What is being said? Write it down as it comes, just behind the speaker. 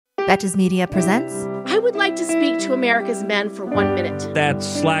Betches Media presents... I would like to speak to America's men for 1 minute. That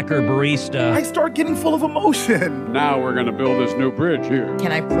slacker barista. I start getting full of emotion. Now we're going to build this new bridge here.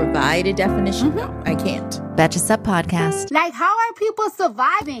 Can I provide a definition? No, I can't. Betches Up Podcast. Like, how are people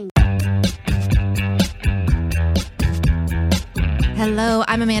surviving? Hello,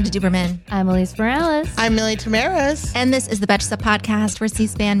 I'm Amanda Duberman. I'm Elise Morales. I'm Millie Tamaris. And this is the Betches Up Podcast, where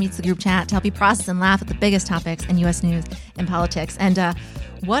C-SPAN meets the group chat to help you process and laugh at the biggest topics in U.S. news and politics. And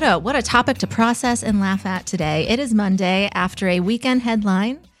what a topic to process and laugh at today. It is Monday after a weekend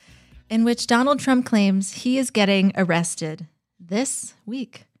headline in which Donald Trump claims he is getting arrested this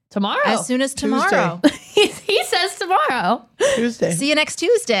week. Tomorrow. As soon as tomorrow. He says tomorrow. Tuesday. See you next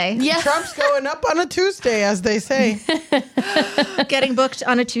Tuesday. Yeah. Trump's going up on a Tuesday, as they say. Getting booked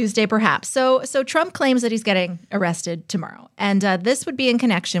on a Tuesday, perhaps. So Trump claims that he's getting arrested tomorrow. And this would be in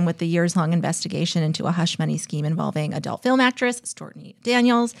connection with the years-long investigation into a hush money scheme involving adult film actress Stormy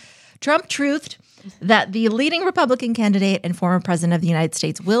Daniels. Trump truthed that the leading Republican candidate and former president of the United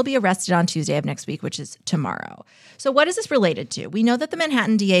States will be arrested on Tuesday of next week, which is tomorrow. So what is this related to? We know that the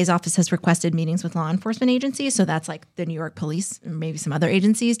Manhattan DA's office has requested meetings with law enforcement agencies, so that's like the New York police and maybe some other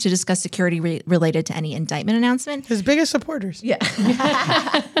agencies, to discuss security related to any indictment announcement. His biggest supporters. Yeah.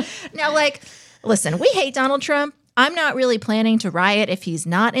 Now, listen, we hate Donald Trump. I'm not really planning to riot if he's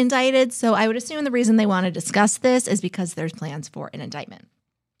not indicted, so I would assume the reason they want to discuss this is because there's plans for an indictment.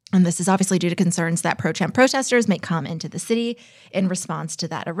 And this is obviously due to concerns that pro-Trump protesters may come into the city in response to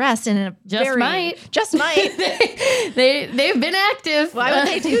that arrest. And in a Just might. They've been active. Why would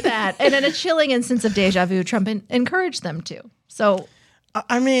they do that? And in a chilling instance of deja vu, Trump encouraged them to. So,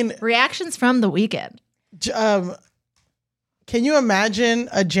 I mean, reactions from the weekend. Can you imagine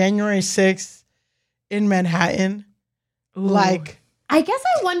a January 6th in Manhattan? Ooh. I guess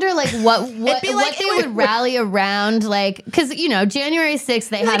I wonder, what they would rally around, because January 6th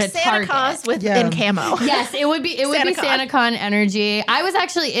they had a Santa target Claus in camo. Yes, it would be SantaCon energy. I was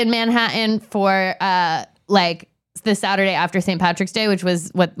actually in Manhattan for the Saturday after St. Patrick's Day, which was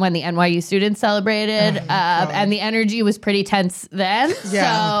when the NYU students celebrated, and the energy was pretty tense then.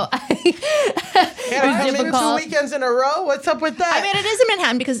 Yeah. So come in 2 weekends in a row. What's up with that? I mean, it is in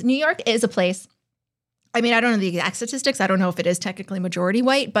Manhattan because New York is a place. I mean, I don't know the exact statistics. I don't know if it is technically majority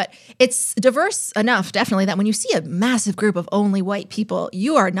white, but it's diverse enough, definitely, that when you see a massive group of only white people,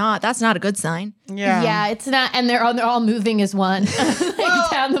 that's not a good sign. Yeah, it's not. And they're all moving as one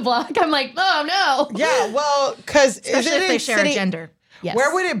down the block. I'm like, oh, no. Yeah, well, because especially if they share a gender. Yes.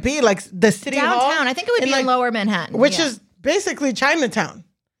 Where would it be? Like the city downtown. hall? I think it would be in lower Manhattan. Which is basically Chinatown.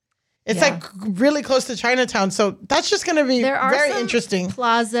 It's really close to Chinatown. So that's just going to be very interesting.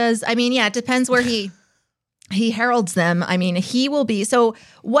 Plazas. I mean, it depends where he heralds them. I mean, he will be. So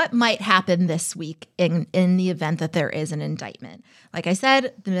what might happen this week in the event that there is an indictment? Like I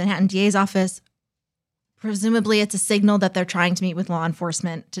said, the Manhattan DA's office, presumably it's a signal that they're trying to meet with law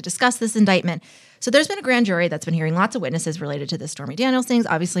enforcement to discuss this indictment. So there's been a grand jury that's been hearing lots of witnesses related to the Stormy Daniels things.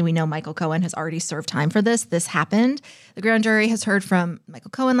 Obviously, we know Michael Cohen has already served time for this. This happened. The grand jury has heard from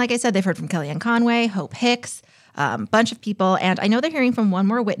Michael Cohen, like I said. They've heard from Kellyanne Conway, Hope Hicks, a bunch of people. And I know they're hearing from one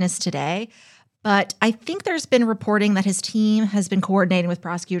more witness today. But I think there's been reporting that his team has been coordinating with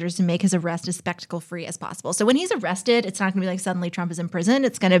prosecutors to make his arrest as spectacle-free as possible. So when he's arrested, it's not going to be like suddenly Trump is in prison.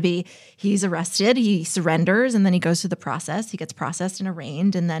 It's going to be he's arrested, he surrenders, and then he goes through the process. He gets processed and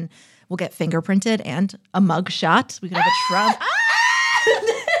arraigned, and then we'll get fingerprinted and a mug shot. We could have a Trump.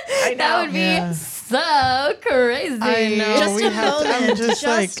 I know. That would be so crazy. I know.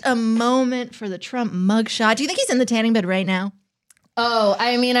 Just a moment for the Trump mug shot. Do you think he's in the tanning bed right now? Oh,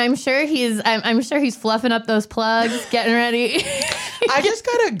 I mean, I'm sure he's fluffing up those plugs, getting ready. I just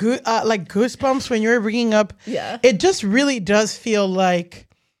got goosebumps when you were bringing up. Yeah. It just really does feel like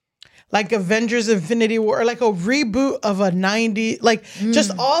Avengers Infinity War, like a reboot of a 90s,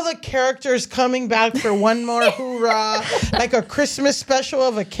 just all the characters coming back for one more hoorah, like a Christmas special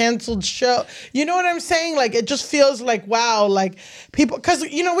of a canceled show. You know what I'm saying? Like, it just feels like, wow, like people, because,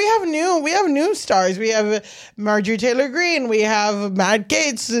 we have new stars. We have Marjorie Taylor Greene. We have Matt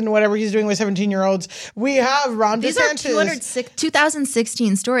Gaetz and whatever he's doing with 17-year-olds. We have Ron DeSantis. These are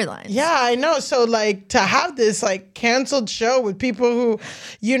 2016 storylines. Yeah, I know. So, to have this, canceled show with people who,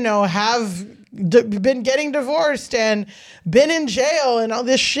 have been getting divorced and been in jail and all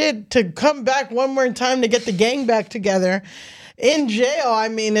this shit, to come back one more time to get the gang back together in jail. I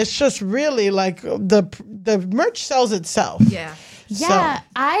mean, it's just really the merch sells itself. Yeah. Yeah.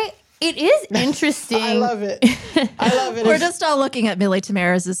 So. It is interesting. I love it. We're just all looking at Millie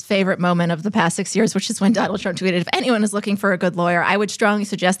Tamaris' favorite moment of the past 6 years, which is when Donald Trump tweeted, if anyone is looking for a good lawyer, I would strongly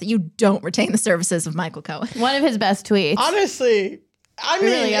suggest that you don't retain the services of Michael Cohen. One of his best tweets. Honestly, I mean,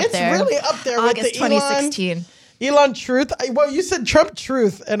 really up it's there. really up there August with the 2016. Elon truth. Well, you said Trump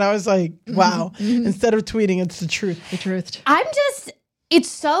truth, and I was like, wow. Instead of tweeting, it's the truth. The truth. It's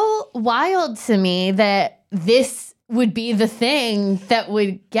so wild to me that this would be the thing that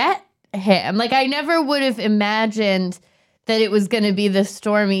would get him. Like, I never would have imagined that it was going to be the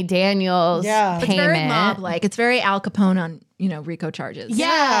Stormy Daniels payment. It's very mob-like. It's very Al Capone on, RICO charges.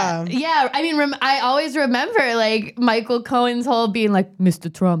 Yeah. I mean, I always remember like Michael Cohen's whole being like,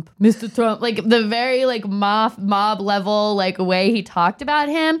 Mr. Trump, like the very like mob level like way he talked about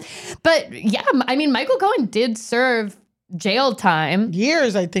him. But yeah, I mean, Michael Cohen did serve jail time.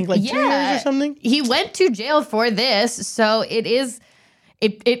 Years, I think, like 2 years or something. He went to jail for this. So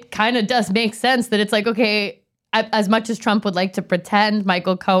it kind of does make sense that it's like, okay, as much as Trump would like to pretend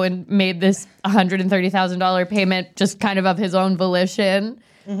Michael Cohen made this $130,000 payment just kind of his own volition,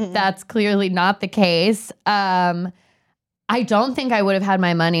 that's clearly not the case. I don't think I would have had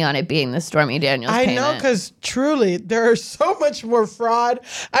my money on it being the Stormy Daniels payment. I know, because truly, there's so much more fraud.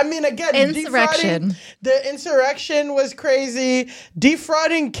 I mean, again, Insurrection. The insurrection was crazy.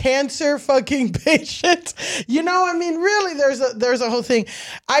 Defrauding cancer fucking patients. I mean, really, there's a whole thing.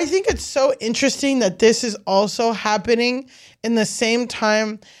 I think it's so interesting that this is also happening in the same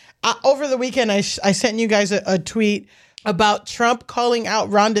time. Over the weekend, I sent you guys a tweet about Trump calling out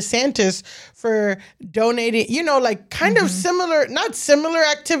Ron DeSantis for donating, kind of similar, not similar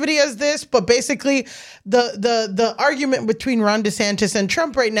activity as this, but basically the argument between Ron DeSantis and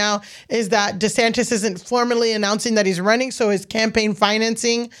Trump right now is that DeSantis isn't formally announcing that he's running, so his campaign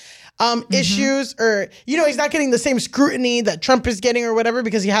financing issues, or, he's not getting the same scrutiny that Trump is getting or whatever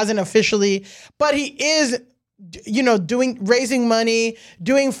because he hasn't officially, but he is raising money,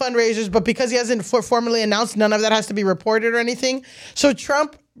 doing fundraisers, but because he hasn't formally announced, none of that has to be reported or anything. So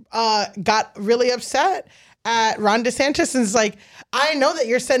Trump got really upset at Ron DeSantis and is like, I know that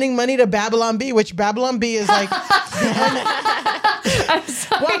you're sending money to Babylon Bee, which Babylon Bee is like. I'm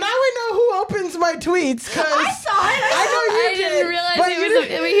sorry. Well, now we know who opens my tweets. I saw it. I know you I didn't realize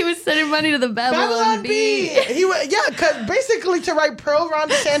he was sending money to the Babylon Bee. Because basically to write pro Ron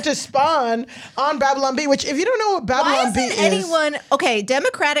DeSantis spawn on Babylon Bee, which if you don't know what Babylon Bee is. Anyone, okay,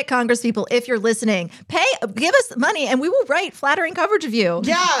 Democratic Congress people, if you're listening, give us money and we will write flattering coverage of you.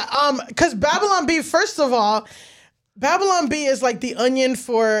 Yeah, because Babylon Bee, first of all, Babylon Bee is like the Onion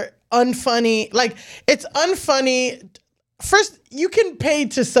for unfunny, like it's unfunny. First, you can pay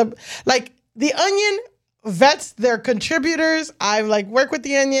to the Onion vets their contributors. I work with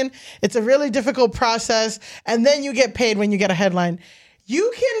the Onion. It's a really difficult process. And then you get paid when you get a headline.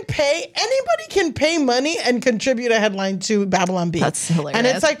 Anybody can pay money and contribute a headline to Babylon Bee. That's hilarious. And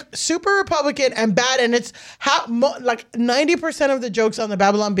it's super Republican and bad. And it's 90% of the jokes on the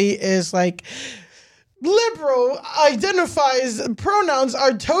Babylon Bee is liberal identifies pronouns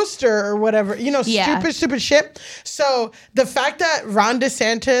are toaster or whatever, stupid shit. So the fact that Ron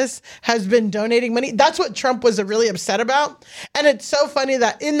DeSantis has been donating money, that's what Trump was really upset about. And it's so funny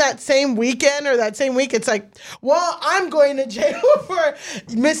that in that same weekend or that same week, it's like, well, I'm going to jail for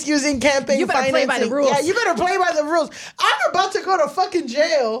misusing campaign financing. You better play by the rules. Yeah, you better play by the rules. I'm about to go to fucking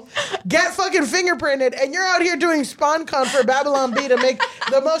jail, get fucking fingerprinted, and you're out here doing SpawnCon for Babylon Bee to make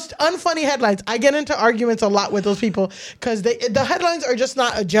the most unfunny headlines. I get into arguments a lot with those people because the headlines are just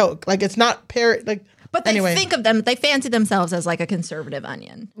not a joke. It's not But they think of them, they fancy themselves as a conservative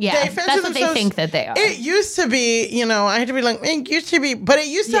Onion. Yeah, that's what they think that they are. It used to be, I had to be it used to be, but it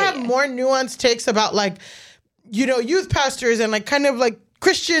used to have more nuanced takes about youth pastors and kind of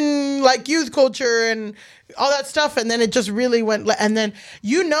Christian youth culture and all that stuff. And then it just really went, and then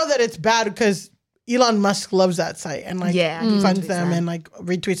that it's bad because Elon Musk loves that site and funds them and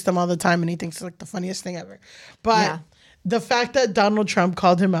retweets them all the time, and he thinks it's the funniest thing ever. But the fact that Donald Trump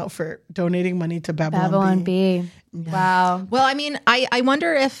called him out for donating money to Babylon Bee. Wow. Well, I mean, I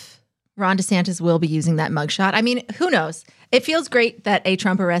wonder if Ron DeSantis will be using that mugshot. I mean, who knows? It feels great that a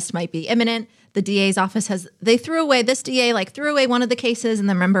Trump arrest might be imminent. The DA's office threw away one of the cases, and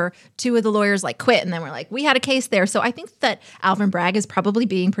then remember 2 of the lawyers quit, and then we're we had a case there. So I think that Alvin Bragg is probably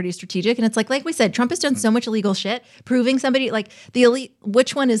being pretty strategic, and it's like we said, Trump has done so much illegal shit. Proving somebody the elite,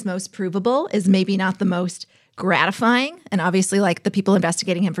 which one is most provable is maybe not the most gratifying. And obviously the people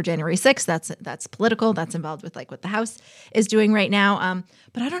investigating him for January 6th, that's political. That's involved with what the House is doing right now.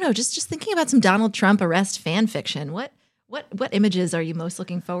 But I don't know, just thinking about some Donald Trump arrest fan fiction. What images are you most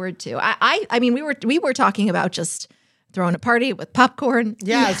looking forward to? I mean, we were talking about just throwing a party with popcorn.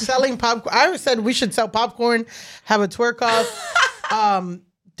 Yeah, selling popcorn. I said we should sell popcorn, have a twerk off.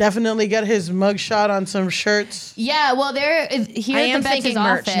 definitely get his mugshot on some shirts. Yeah, well, here at the Betches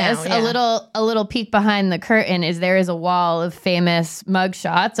office, now, a little peek behind the curtain is there is a wall of famous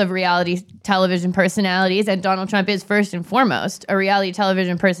mugshots of reality television personalities, and Donald Trump is first and foremost a reality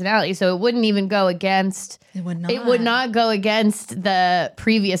television personality, so it wouldn't even go against. It would not go against the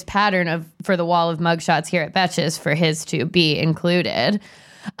previous pattern for the wall of mugshots here at Betches for his to be included.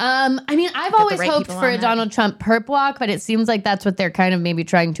 I mean, I've always hoped for a Donald Trump perp walk, but it seems like that's what they're kind of maybe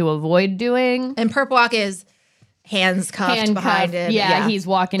trying to avoid doing. And perp walk is hands cuffed behind him. Yeah, he's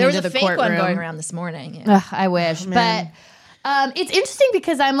walking into the courtroom. There was a fake one going around this morning. Yeah. Ugh, I wish. But it's interesting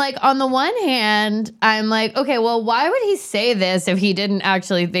because I'm like, on the one hand, I'm like, okay, well, why would he say this if he didn't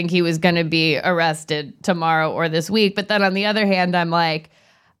actually think he was going to be arrested tomorrow or this week? But then on the other hand, I'm like,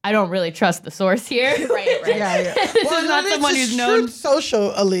 I don't really trust the source here. Right. Yeah. This is not someone who's known. Truth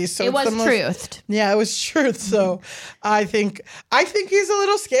Social, Elise. So it was truthed. Yeah, it was truth. So I think he's a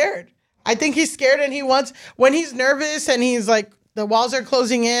little scared. I think he's scared, and he wants, when he's nervous and he's like, the walls are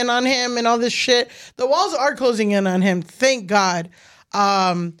closing in on him and all this shit. The walls are closing in on him, thank God.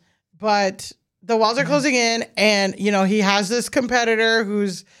 But the walls are closing in, and he has this competitor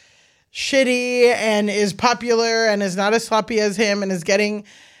who's shitty and is popular and is not as sloppy as him and is getting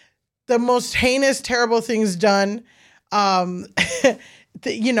the most heinous, terrible things done. Again,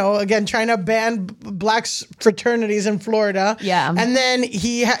 trying to ban black fraternities in Florida. Yeah. And then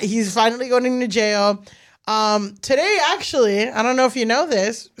he's finally going to jail. Today, actually, I don't know if you know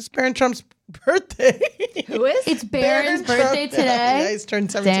this, it's Barron Trump's birthday. Who is? It's Barron's birthday today? Yeah, he's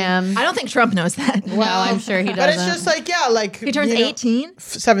turned 17. Damn. I don't think Trump knows that. Well, I'm sure he doesn't. But it's just like, he turns 18?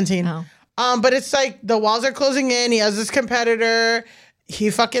 17. Oh. But it's like the walls are closing in. He has this competitor. He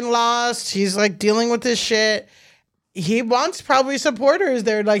fucking lost. He's like dealing with this shit. He wants probably supporters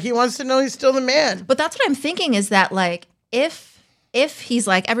there. Like, he wants to know he's still the man. But that's what I'm thinking is that, like, if he's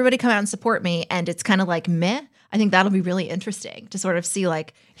like, everybody come out and support me, and it's kind of like meh, I think that'll be really interesting to sort of see,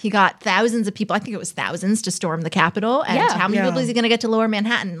 like, he got thousands of people, I think it was thousands, to storm the Capitol. And how many people is he going to get to Lower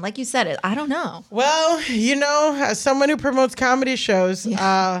Manhattan? Like you said, I don't know. Well, as someone who promotes comedy shows,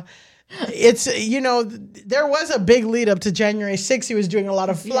 it's, there was a big lead up to January 6th. He was doing a lot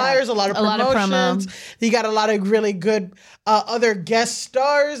of flyers, a lot of promotions. He got a lot of really good other guest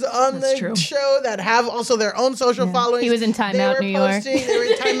stars on the show that have also their own social followings. He was in Time Out New York. They were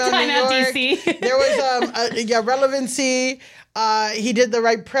in Time Out New York. DC. There was relevancy. He did the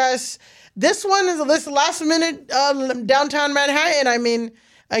right press. This one is this last minute downtown Manhattan. I mean,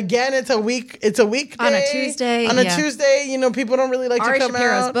 again, it's a weekday. On a Tuesday. Tuesday, people don't really like to come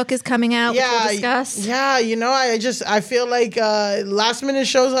Shapiro's out. book is coming out, which we'll discuss. Yeah, I feel like last minute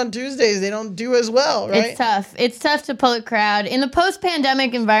shows on Tuesdays, they don't do as well, right? It's tough. It's tough to pull a crowd. In the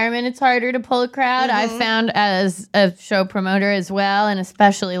post-pandemic environment, it's harder to pull a crowd. I've found as a show promoter as well, and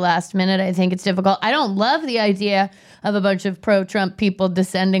especially last minute, I think it's difficult. I don't love the idea of a bunch of pro-Trump people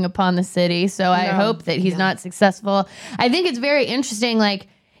descending upon the city, so I hope that he's not successful. I think it's very interesting, like,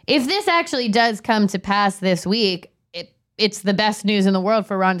 if this actually does come to pass this week, it's the best news in the world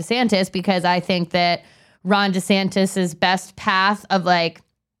for Ron DeSantis, because I think that Ron DeSantis's best path of like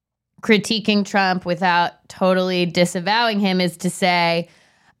critiquing Trump without totally disavowing him is to say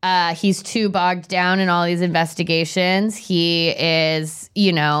he's too bogged down in all these investigations. He is,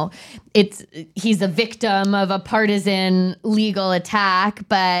 he's a victim of a partisan legal attack,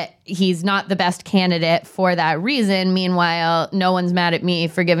 but he's not the best candidate for that reason. Meanwhile, no one's mad at me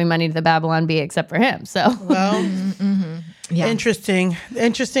for giving money to the Babylon Bee except for him. So, well, interesting.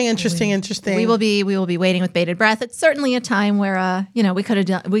 We will be waiting with bated breath. It's certainly a time where we could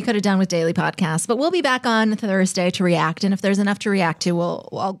have done with daily podcasts, but we'll be back on Thursday to react. And if there's enough to react to,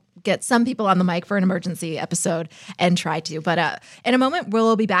 I'll get some people on the mic for an emergency episode and try to. But in a moment,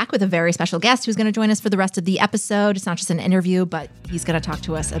 we'll be back with a very special guest who's going to join us for the rest of the episode. It's not just an interview, but he's going to talk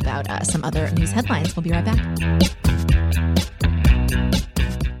to us about some other news headlines. We'll be right back.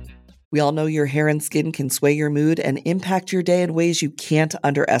 We all know your hair and skin can sway your mood and impact your day in ways you can't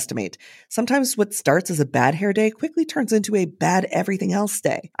underestimate. Sometimes what starts as a bad hair day quickly turns into a bad everything else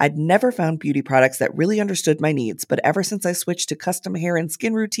day. I'd never found beauty products that really understood my needs, but ever since I switched to custom hair and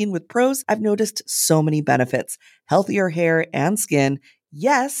skin routine with Pros, I've noticed so many benefits. Healthier hair and skin,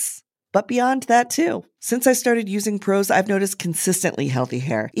 yes, but beyond that too. Since I started using Prose, I've noticed consistently healthy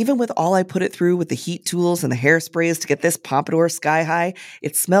hair. Even with all I put it through with the heat tools and the hairsprays to get this pompadour sky high,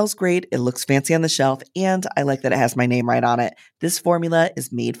 it smells great, it looks fancy on the shelf, and I like that it has my name right on it. This formula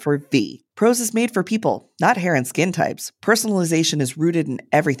is made for V. Prose is made for people, not hair and skin types. Personalization is rooted in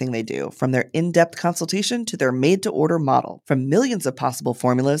everything they do, from their in-depth consultation to their made-to-order model. From millions of possible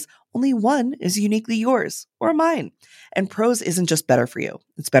formulas, only one is uniquely yours or mine. And Prose isn't just better for you,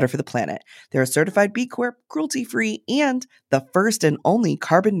 it's better for the planet. They're a certified B Corp, cruelty-free, and the first and only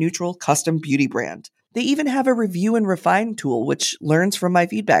carbon-neutral custom beauty brand. They even have a review and refine tool which learns from my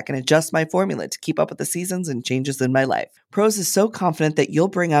feedback and adjusts my formula to keep up with the seasons and changes in my life. Prose is so confident that you'll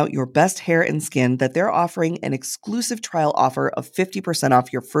bring out your best hair and skin that they're offering an exclusive trial offer of 50%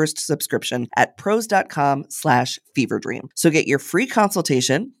 off your first subscription at prose.com/feverdream. So get your free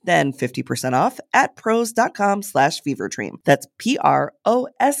consultation, then 50% off at prose.com/feverdream. That's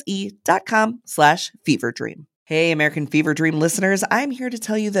prose.com/feverdream. Hey, American Fever Dream listeners, I'm here to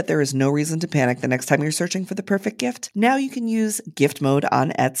tell you that there is no reason to panic the next time you're searching for the perfect gift. Now you can use Gift Mode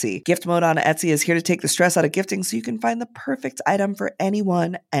on Etsy. Gift Mode on Etsy is here to take the stress out of gifting so you can find the perfect item for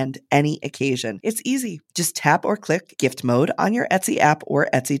anyone and any occasion. It's easy. Just tap or click Gift Mode on your Etsy app or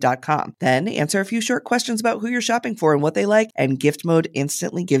Etsy.com. Then answer a few short questions about who you're shopping for and what they like, and Gift Mode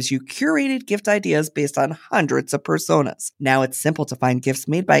instantly gives you curated gift ideas based on hundreds of personas. Now it's simple to find gifts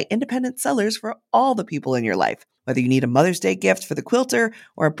made by independent sellers for all the people in your life. Whether you need a Mother's Day gift for the quilter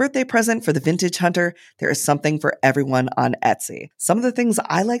or a birthday present for the vintage hunter, there is something for everyone on Etsy. Some of the things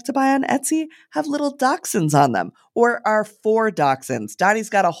I like to buy on Etsy have little dachshunds on them, or are for dachshunds. Dottie's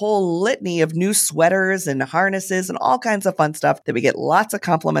got a whole litany of new sweaters and harnesses and all kinds of fun stuff that we get lots of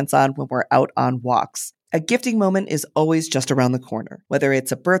compliments on when we're out on walks. A gifting moment is always just around the corner. Whether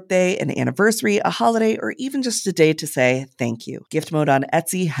it's a birthday, an anniversary, a holiday, or even just a day to say thank you, Gift Mode on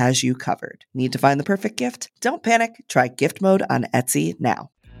Etsy has you covered. Need to find the perfect gift? Don't panic. Try Gift Mode on Etsy now.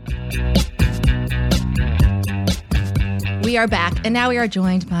 We are back, and now we are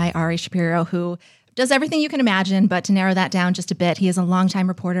joined by Ari Shapiro, who does everything you can imagine, but to narrow that down just a bit, he is a longtime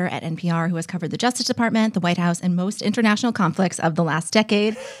reporter at NPR who has covered the Justice Department, the White House, and most international conflicts of the last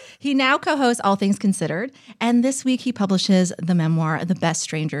decade. He now co-hosts All Things Considered, and this week he publishes the memoir, The Best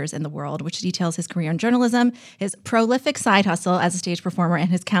Strangers in the World, which details his career in journalism, his prolific side hustle as a stage performer,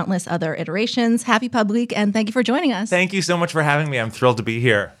 and his countless other iterations. Happy Public, and thank you for joining us. Thank you so much for having me. I'm thrilled to be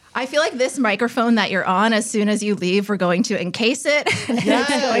here. I feel like this microphone that you're on, as soon as you leave, we're going to encase it. Yes. It's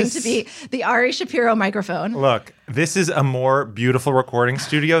going to be the Ari Shapiro microphone. Look, this is a more beautiful recording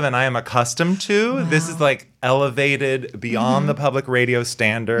studio than I am accustomed to. Wow. This is like elevated beyond the public radio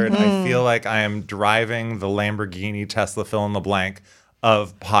standard. I feel like I am driving the Lamborghini Tesla fill in the blank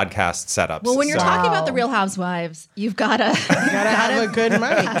of podcast setups. Well, when you're talking about the Real Housewives, you've got to have a good mic.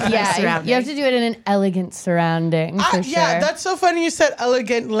 Yeah, you have to do it in an elegant surrounding for sure. Yeah, that's so funny you said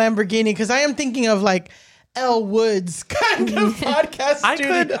elegant Lamborghini because I am thinking of like Elle Woods kind of podcast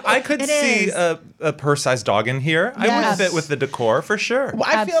studio. I could see a purse-sized dog in here. Yes. I would fit with the decor for sure. Well,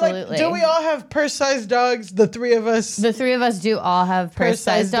 I feel like, do we all have purse-sized dogs? The three of us? The three of us do all have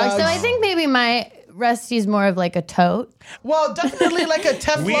purse-sized dogs. So I think maybe my Rusty's more of like a tote. Well, definitely like a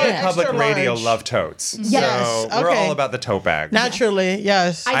Teflon. We at Public extra Radio large. love totes. Yes. So we're all about the tote bag. Naturally,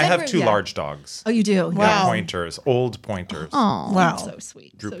 yes. I have two large dogs. Oh, you do? Wow. Yeah, pointers, old pointers. Oh, wow. So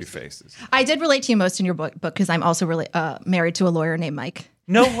sweet. Droopy faces. I did relate to you most in your book because I'm also really married to a lawyer named Mike.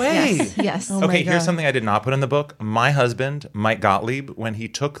 No way. Yes. Oh okay, here's something I did not put in the book. My husband, Mike Gottlieb, when he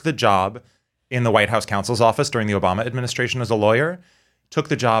took the job in the White House counsel's office during the Obama administration as a lawyer, took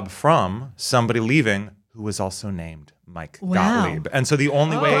the job from somebody leaving who was also named Mike Gottlieb. And so the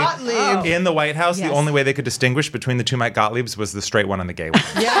only way in the White House, the only way they could distinguish between the two Mike Gottliebs was the straight one and the gay one.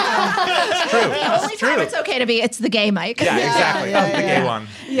 Yeah. It's true. The only time it's okay to be, it's the gay Mike. Yeah, exactly. The gay one.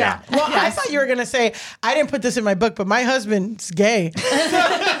 Yeah. Well, I thought you were going to say, I didn't put this in my book, but my husband's gay.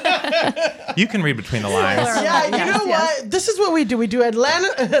 You can read between the lines. Yeah, you know what? This is what we do. We do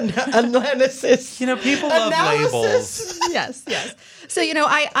analysis. You know, people love labels. Yes. So,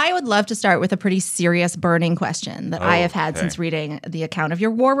 I would love to start with a pretty serious burning question that I have had since reading the account of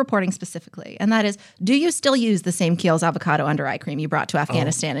your war reporting specifically. And that is, do you still use the same Kiehl's avocado under eye cream you brought to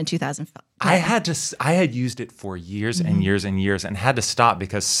Afghanistan in 2005? I had used it for years and years and years and had to stop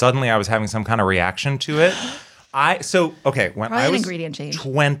because suddenly I was having some kind of reaction to it. When I was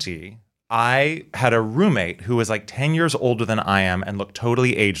 20, I had a roommate who was like 10 years older than I am and looked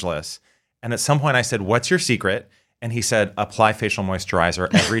totally ageless. And at some point I said, "What's your secret?" And he said, "Apply facial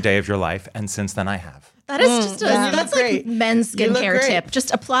moisturizer every day of your life." And since then I have. That is just that's great. like men's You look skincare great. tip.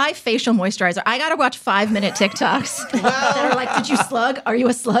 Just apply facial moisturizer. I gotta watch 5-minute TikToks that are like, "Did you slug? Are you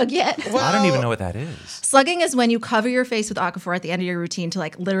a slug yet?" I don't even know what that is. Slugging is when you cover your face with Aquaphor at the end of your routine to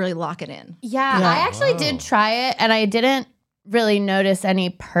like literally lock it in. Yeah, I actually did try it, and I didn't really notice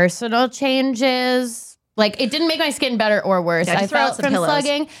any personal changes. Like, it didn't make my skin better or worse. Yeah, I throw out felt some from pillows.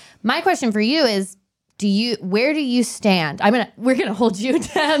 slugging. My question for you is, where do you stand? We're gonna hold you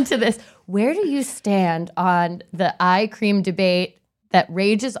down to this. Where do you stand on the eye cream debate that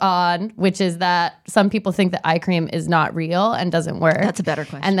rages on, which is that some people think that eye cream is not real and doesn't work? That's a better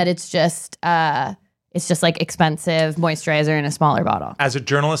question. And that it's just like expensive moisturizer in a smaller bottle. As a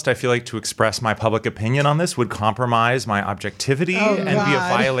journalist, I feel like to express my public opinion on this would compromise my objectivity and be a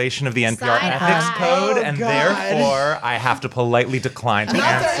violation of the NPR Side ethics eye. code, Oh, and God. therefore I have to politely decline to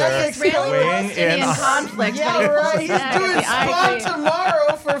answer. Really weighing Palestinian in on- conflict. Yeah, when he right. pulls He's back doing the eye Spawn cream.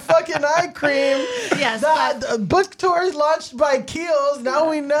 tomorrow for fucking eye cream. Yes, The book tour is launched by Kiehl's. Now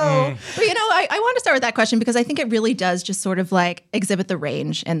we know. But I want to start with that question because I think it really does just sort of like exhibit the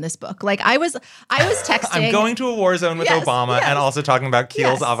range in this book. Like I was texting. I'm going to a war zone with Yes, Obama yes. and also talking about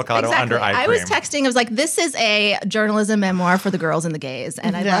Kiehl's Yes, avocado exactly. under eye cream. I was texting. I was like, "This is a journalism memoir for the girls and the gays,"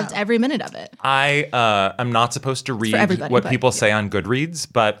 and I loved every minute of it. I am not supposed to read everybody, what but- people say on Goodreads,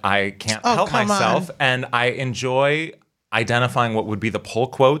 but I can't help come myself. on. And I enjoy identifying what would be the pull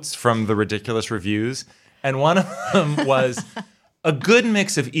quotes from the ridiculous reviews. And one of them was a good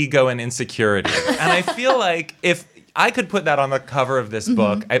mix of ego and insecurity. And I feel like if I could put that on the cover of this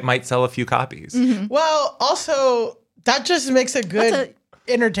book, it might sell a few copies. Well, also, that just makes a good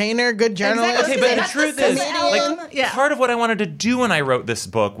entertainer, good journalist. Exactly. Okay, but the That's truth the is, comedian. like, Yeah. part of what I wanted to do when I wrote this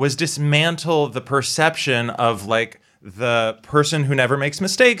book was dismantle the perception of, like, the person who never makes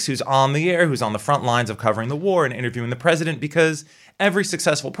mistakes, who's on the air, who's on the front lines of covering the war and interviewing the president, because every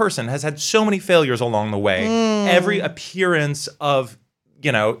successful person has had so many failures along the way. Every appearance of,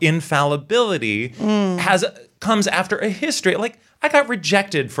 infallibility comes after a history. Like, I got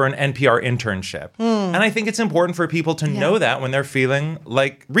rejected for an NPR internship. And I think it's important for people to know that when they're feeling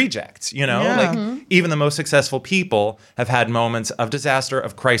like rejects, Like, even the most successful people have had moments of disaster,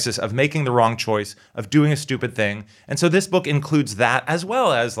 of crisis, of making the wrong choice, of doing a stupid thing. And so this book includes that, as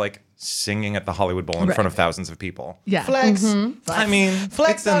well as, like, singing at the Hollywood Bowl in front of thousands of people. Yeah. Flex. I mean,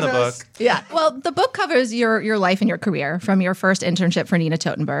 Flex it's in on the us. book. Yeah. Well, the book covers your life and your career from your first internship for Nina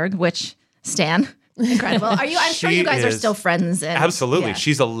Totenberg, which Stan, incredible. I'm sure She you guys are is- still friends. And, Absolutely. yeah.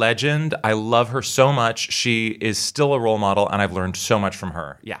 She's a legend. I love her so much. She is still a role model, and I've learned so much from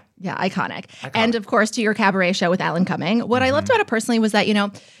her. Yeah. Yeah, iconic. And of course, to your cabaret show with Alan Cumming. What I loved about it personally was that,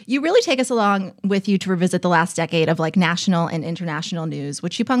 you really take us along with you to revisit the last decade of like national and international news,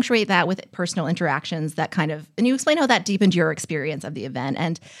 which you punctuate that with personal interactions that and you explain how that deepened your experience of the event.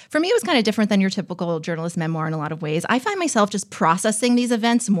 And for me, it was kind of different than your typical journalist memoir in a lot of ways. I find myself just processing these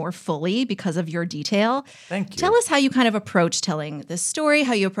events more fully because of your detail. Thank you. Tell us how you kind of approach telling this story,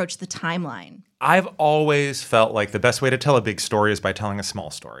 how you approach the timeline. I've always felt like the best way to tell a big story is by telling a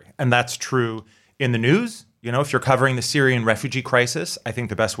small story. And that's true in the news. If you're covering the Syrian refugee crisis, I think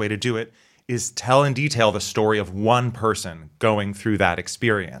the best way to do it is tell in detail the story of one person going through that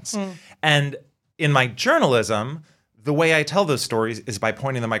experience. And in my journalism, the way I tell those stories is by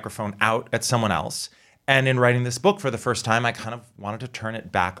pointing the microphone out at someone else. And in writing this book for the first time, I kind of wanted to turn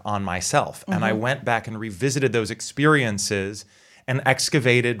it back on myself. And I went back and revisited those experiences and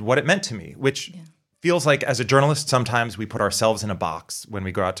excavated what it meant to me, which feels like as a journalist, sometimes we put ourselves in a box when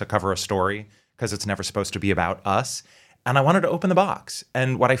we go out to cover a story because it's never supposed to be about us. And I wanted to open the box.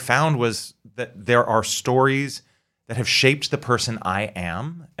 And what I found was that there are stories that have shaped the person I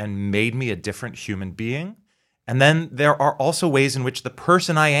am and made me a different human being. And then there are also ways in which the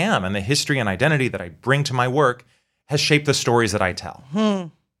person I am and the history and identity that I bring to my work has shaped the stories that I tell.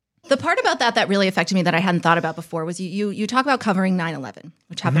 The part about that really affected me that I hadn't thought about before was you talk about covering 9/11,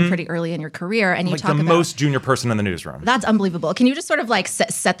 which happened pretty early in your career, and you Like talk the about most junior person in the newsroom. that's unbelievable. Can you just sort of like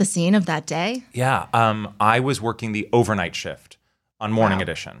set the scene of that day? Yeah. I was working the overnight shift on Morning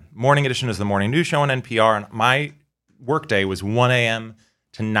Edition. Morning Edition is the morning news show on NPR, and my workday was 1 a.m.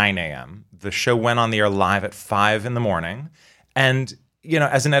 to 9 a.m. The show went on the air live at 5 in the morning. And,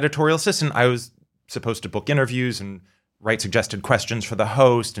 as an editorial assistant, I was supposed to book interviews and write suggested questions for the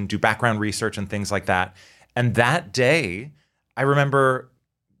host and do background research and things like that. And that day, I remember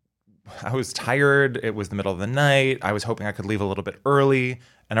I was tired. It was the middle of the night. I was hoping I could leave a little bit early.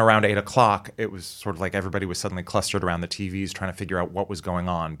 And around 8 o'clock, it was sort of like everybody was suddenly clustered around the TVs trying to figure out what was going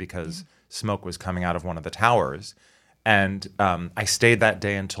on because smoke was coming out of one of the towers. And I stayed that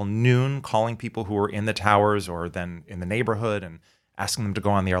day until noon calling people who were in the towers or then in the neighborhood and asking them to go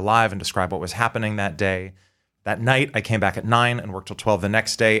on the air live and describe what was happening that day. That night, I came back at 9 and worked till 12 the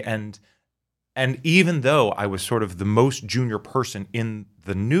next day. And even though I was sort of the most junior person in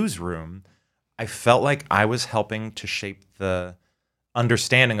the newsroom, I felt like I was helping to shape the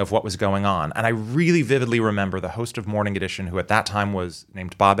understanding of what was going on. And I really vividly remember the host of Morning Edition, who at that time was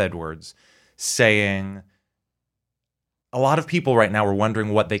named Bob Edwards, saying, a lot of people right now are wondering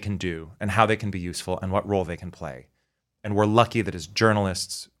what they can do and how they can be useful and what role they can play. And we're lucky that as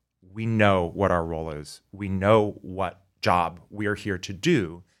journalists, we know what our role is. We know what job we are here to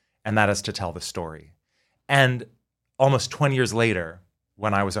do, and that is to tell the story. And almost 20 years later,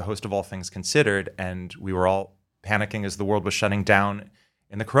 when I was a host of All Things Considered, and we were all panicking as the world was shutting down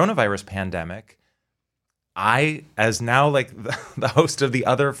in the coronavirus pandemic, I, as now like the host of the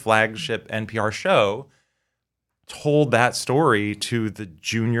other flagship NPR show, told that story to the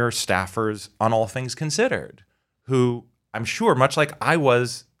junior staffers on All Things Considered, who I'm sure, much like I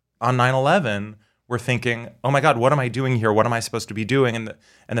was on 9/11, were thinking, oh my God, what am I doing here? What am I supposed to be doing?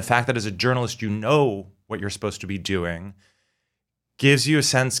 And the fact that as a journalist, you know what you're supposed to be doing gave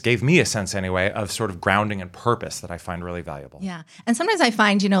me a sense anyway, of sort of grounding and purpose that I find really valuable. Yeah. And sometimes I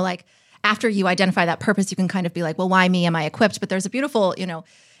find, like after you identify that purpose, you can kind of be like, well, why me? Am I equipped? But there's a beautiful,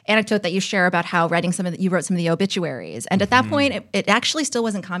 anecdote that you share about how you wrote some of the obituaries. And at that point, it actually still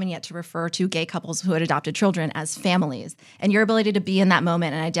wasn't common yet to refer to gay couples who had adopted children as families. And your ability to be in that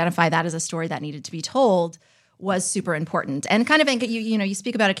moment and identify that as a story that needed to be told was super important. And kind of, you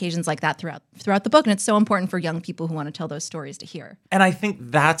speak about occasions like that throughout the book, and it's so important for young people who want to tell those stories to hear. And I think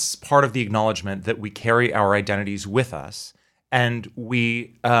that's part of the acknowledgement that we carry our identities with us, and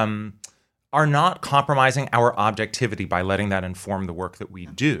we are not compromising our objectivity by letting that inform the work that we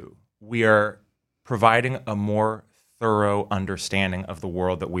do. We are providing a more thorough understanding of the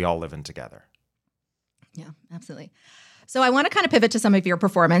world that we all live in together. Yeah, absolutely. So I want to kind of pivot to some of your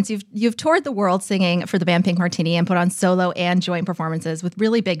performance. You've toured the world singing for the band Pink Martini and put on solo and joint performances with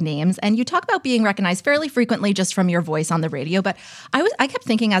really big names. And you talk about being recognized fairly frequently just from your voice on the radio. But I kept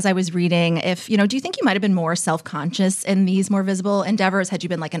thinking as I was reading, do you think you might have been more self-conscious in these more visible endeavors? Had you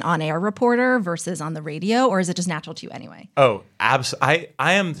been like an on-air reporter versus on the radio, or is it just natural to you anyway? Oh, absolutely.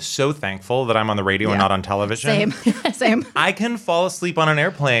 I am so thankful that I'm on the radio and not on television. Same. I can fall asleep on an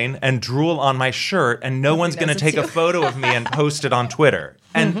airplane and drool on my shirt, and no one's going to take a photo of me and post it on Twitter.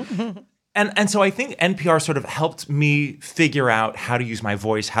 And so I think NPR sort of helped me figure out how to use my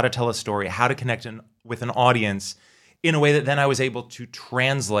voice, how to tell a story, how to connect with an audience in a way that then I was able to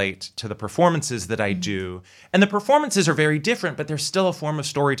translate to the performances that I do. And the performances are very different, but there's still a form of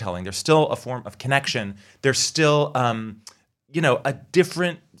storytelling. There's still a form of connection. There's still, a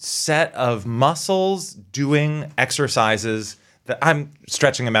different set of muscles doing exercises. I'm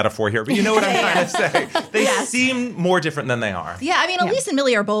stretching a metaphor here, but you know what I'm trying to say. They seem more different than they are. Yeah, I mean, Elise and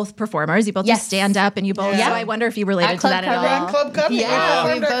Millie are both performers. You both just stand up, and you both. So I wonder if you related to that at all. At Club Coming. Yeah,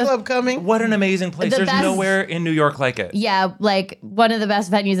 we performed at Club Coming. What an amazing place. There's nowhere in New York like it. Yeah, like one of the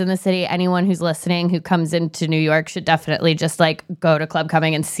best venues in the city. Anyone who's listening who comes into New York should definitely just like go to Club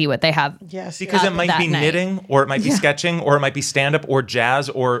Coming and see what they have. Yes, because it might be knitting, or it might be sketching, or it might be stand-up, or jazz,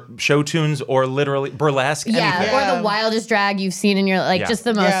 or show tunes, or literally burlesque. anything. Or the wildest drag you've seen in your just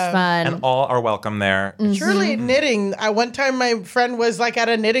the most fun. And all are welcome there. Truly knitting. One time my friend was like at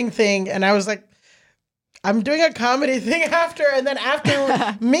a knitting thing, and I was like, I'm doing a comedy thing after, and then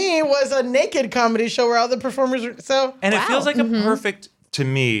after me was a naked comedy show where all the performers were, And it feels like a perfect, to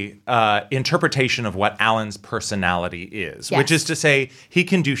me, interpretation of what Alan's personality is, which is to say he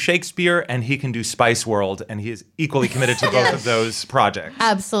can do Shakespeare and he can do Spice World, and he is equally committed to both of those projects.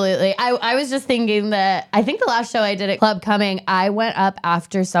 Absolutely. I was just thinking that I think the last show I did at Club Coming, I went up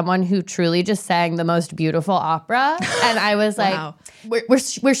after someone who truly just sang the most beautiful opera, and I was like,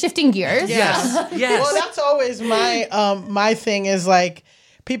 we're shifting gears. Yes. Well, that's always my thing is like,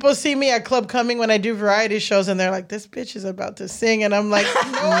 people see me at Club Coming when I do variety shows, and they're like, this bitch is about to sing. And I'm like,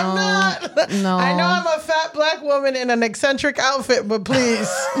 no, I'm not. No. I know I'm a fat black woman in an eccentric outfit, but please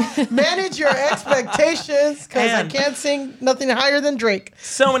manage your expectations, because I can't sing nothing higher than Drake.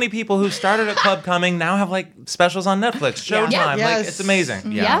 So many people who started at Club Coming now have like specials on Netflix, Showtime. Like, it's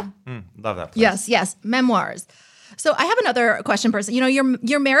amazing. Love that place. Yes. Memoirs. So I have another question, person.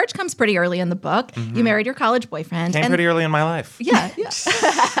 Your marriage comes pretty early in the book. You married your college boyfriend. Came pretty early in my life. Yeah.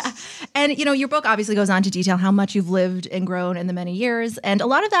 And And, your book obviously goes on to detail how much you've lived and grown in the many years. And a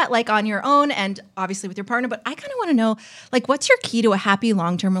lot of that, like, on your own and obviously with your partner. But I kind of want to know, like, what's your key to a happy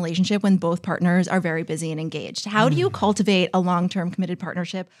long-term relationship when both partners are very busy and engaged? How do you cultivate a long-term committed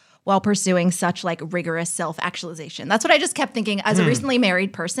partnership while pursuing such, like, rigorous self-actualization? That's what I just kept thinking as a recently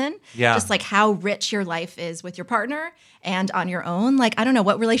married person. Yeah. Just, like, how rich your life is with your partner and on your own. Like, I don't know.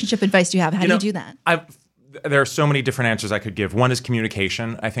 What relationship advice do you have? How do you do that? There are so many different answers I could give. One is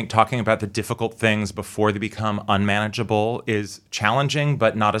communication. I think talking about the difficult things before they become unmanageable is challenging,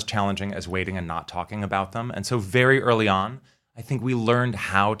 but not as challenging as waiting and not talking about them. And so very early on, I think we learned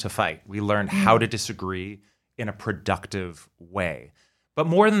how to fight. We learned how to disagree in a productive way. But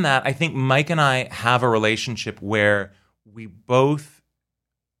more than that, I think Mike and I have a relationship where we both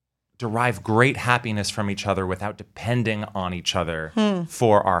derive great happiness from each other without depending on each other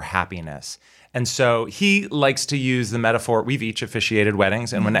for our happiness. And so he likes to use the metaphor. We've each officiated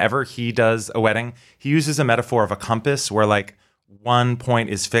weddings, and whenever he does a wedding, he uses a metaphor of a compass where, like, one point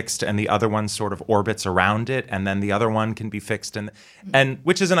is fixed and the other one sort of orbits around it, and then the other one can be fixed, and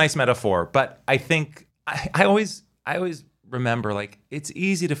which is a nice metaphor. But I think I always remember, like, it's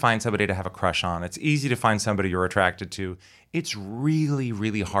easy to find somebody to have a crush on. It's easy to find somebody you're attracted to. It's really,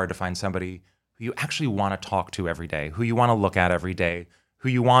 really hard to find somebody who you actually want to talk to every day, who you want to look at every day, who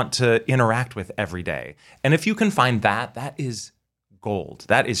you want to interact with every day. And if you can find that, that is gold.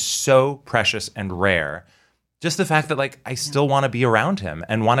 That is so precious and rare. Just the fact that, like, I still want to be around him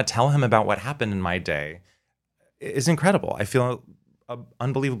and want to tell him about what happened in my day is incredible. I feel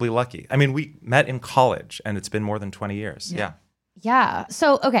unbelievably lucky. I mean, we met in college and it's been more than 20 years. Yeah.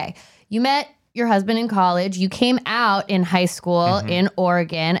 So, okay, you met your husband in college. You came out in high school in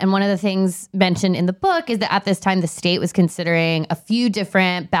Oregon. And one of the things mentioned in the book is that at this time, the state was considering a few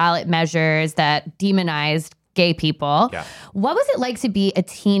different ballot measures that demonized gay people. Yeah. What was it like to be a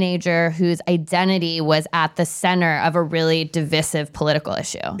teenager whose identity was at the center of a really divisive political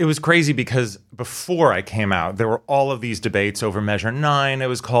issue? It was crazy because before I came out, there were all of these debates over Measure 9, it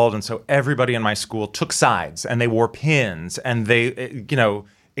was called. And so everybody in my school took sides and they wore pins and they,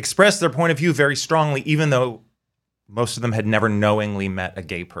 expressed their point of view very strongly, even though most of them had never knowingly met a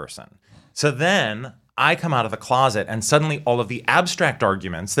gay person. So then I come out of the closet and suddenly all of the abstract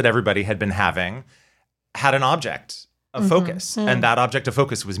arguments that everybody had been having had an object of focus. And that object of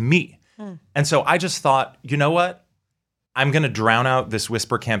focus was me. And so I just thought, you know what? I'm going to drown out this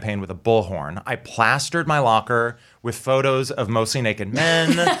whisper campaign with a bullhorn. I plastered my locker with photos of mostly naked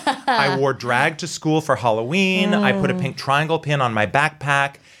men. I wore drag to school for Halloween. I put a pink triangle pin on my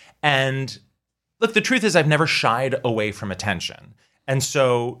backpack. And look, the truth is I've never shied away from attention. And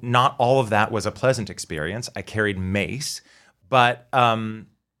so not all of that was a pleasant experience. I carried mace, but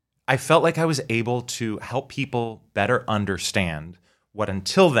I felt like I was able to help people better understand what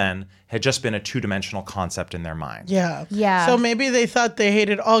until then had just been a two-dimensional concept in their mind. Yeah. So maybe they thought they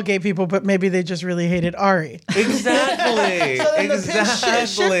hated all gay people, but maybe they just really hated Ari. Exactly. So then the pitch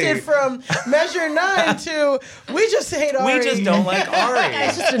shifted from Measure 9 to we just hate Ari. We just don't like Ari.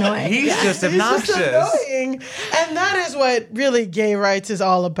 It's just annoying. He's just obnoxious. He's just annoying. And that is what really gay rights is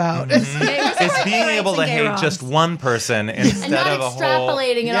all about. It's being able to hate just one person instead and not of a whole...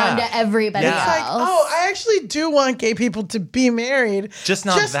 extrapolating it onto everybody else. It's like, I actually do want gay people to be married. Just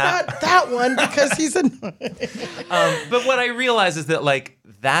not that one because he's annoying. But what I realized is that, like,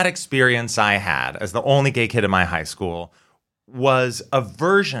 that experience I had as the only gay kid in my high school was a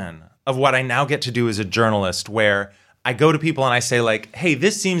version of what I now get to do as a journalist, where I go to people and I say, like, hey,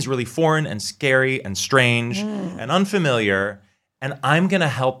 this seems really foreign and scary and strange and unfamiliar, and I'm going to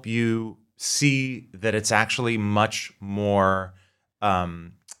help you see that it's actually much more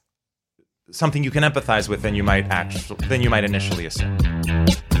something you can empathize with than you might initially assume.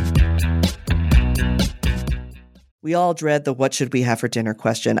 We all dread the what should we have for dinner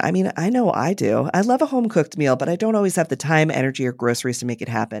question. I mean, I know I do. I love a home-cooked meal, but I don't always have the time, energy, or groceries to make it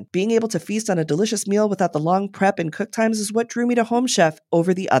happen. Being able to feast on a delicious meal without the long prep and cook times is what drew me to Home Chef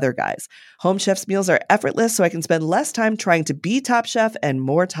over the other guys. Home Chef's meals are effortless, so I can spend less time trying to be Top Chef and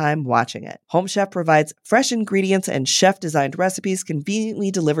more time watching it. Home Chef provides fresh ingredients and chef-designed recipes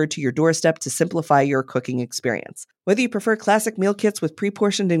conveniently delivered to your doorstep to simplify your cooking experience. Whether you prefer classic meal kits with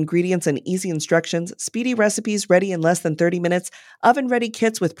pre-portioned ingredients and easy instructions, speedy recipes ready ready in less than 30 minutes, oven-ready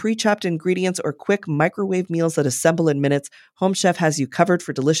kits with pre-chopped ingredients, or quick microwave meals that assemble in minutes, Home Chef has you covered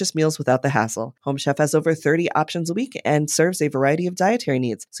for delicious meals without the hassle. Home Chef has over 30 options a week and serves a variety of dietary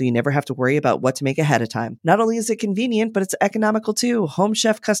needs, so you never have to worry about what to make ahead of time. Not only is it convenient, but it's economical too. Home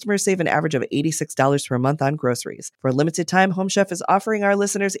Chef customers save an average of $86 per month on groceries. For a limited time, Home Chef is offering our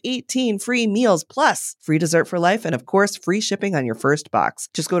listeners 18 free meals plus free dessert for life and, of course, free shipping on your first box.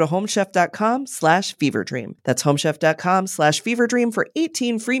 Just go to homechef.com/feverdream. That's homechef.com/feverdream for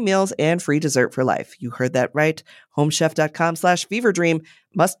 18 free meals and free dessert for life. You heard that right. Homechef.com/feverdream.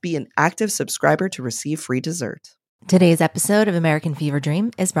 Must be an active subscriber to receive free dessert. Today's episode of American Fever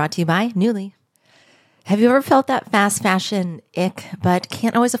Dream is brought to you by Nuuly. Have you ever felt that fast fashion ick, but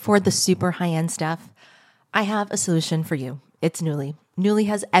can't always afford the super high-end stuff? I have a solution for you. It's Nuuly. Nuuly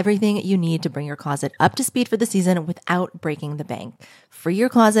has everything you need to bring your closet up to speed for the season without breaking the bank. Free your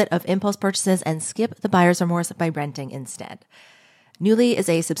closet of impulse purchases and skip the buyer's remorse by renting instead. Nuuly is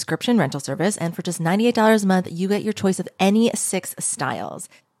a subscription rental service, and for just $98 a month, you get your choice of any 6 styles.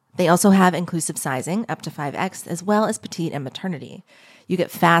 They also have inclusive sizing, up to 5X, as well as petite and maternity. You get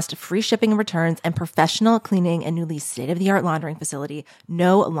fast, free shipping and returns, and professional cleaning and Nuuly's state-of-the-art laundering facility.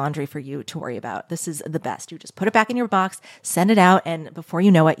 No laundry for you to worry about. This is the best. You just put it back in your box, send it out, and before you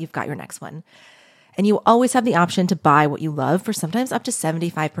know it, you've got your next one. And you always have the option to buy what you love for sometimes up to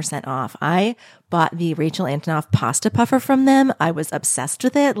 75% off. I bought the Rachel Antonoff pasta puffer from them. I was obsessed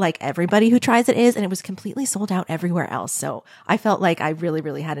with it, like everybody who tries it is, and it was completely sold out everywhere else. So I felt like I really,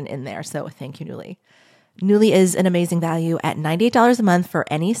 really had an in there. So thank you, Nuuly. Nuuly is an amazing value at $98 a month for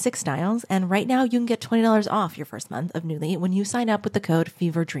any 6 styles. And right now you can get $20 off your first month of Nuuly when you sign up with the code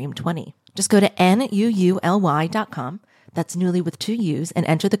FEVERDREAM20. Just go to NUULY.com. That's Nuuly with 2 U's, and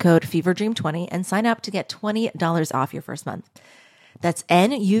enter the code FEVERDREAM20 and sign up to get $20 off your first month. That's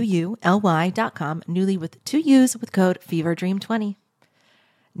NUULY.com, Nuuly with 2 U's with code FEVERDREAM20.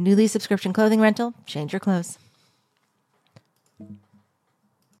 Nuuly subscription clothing rental. Change your clothes.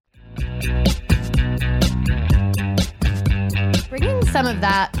 Bringing some of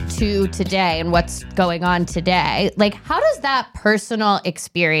that to today and what's going on today, like how does that personal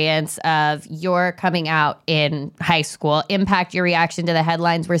experience of your coming out in high school impact your reaction to the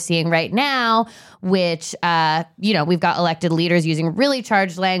headlines we're seeing right now, which, we've got elected leaders using really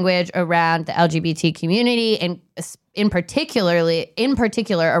charged language around the LGBT community and in particular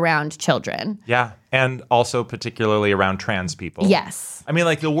around children. Yeah. And also particularly around trans people. Yes. I mean,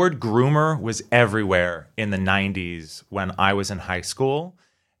 like the word groomer was everywhere in the 90s when I was in high school.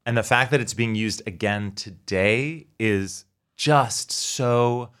 And the fact that it's being used again today is just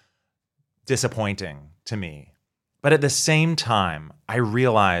so disappointing to me. But at the same time, I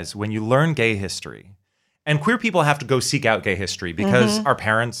realize when you learn gay history, and queer people have to go seek out gay history because our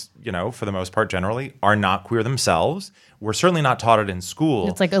parents, for the most part, generally, are not queer themselves. We're certainly not taught it in school.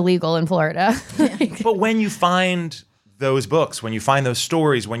 It's like illegal in Florida. But when you find those books, when you find those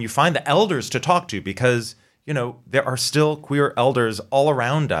stories, when you find the elders to talk to, because, there are still queer elders all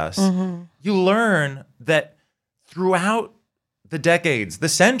around us, you learn that throughout the decades, the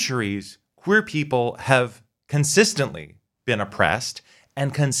centuries, queer people have consistently been oppressed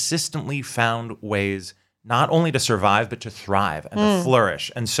and consistently found ways not only to survive, but to thrive and to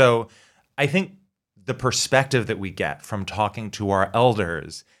flourish. And so I think the perspective that we get from talking to our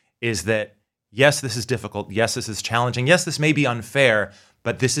elders is that, yes, this is difficult. Yes, this is challenging. Yes, this may be unfair,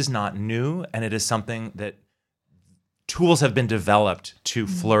 but this is not new. And it is something that tools have been developed to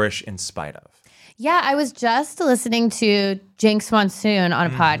flourish in spite of. Yeah, I was just listening to Jinx Monsoon on a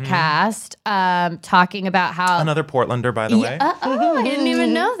podcast talking about how... Another Portlander, by the way. I didn't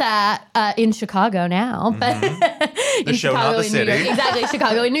even know that. In Chicago now. But the show, Chicago, not the city. New York. Exactly,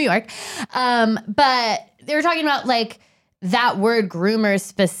 Chicago and New York. But they were talking about like that word groomer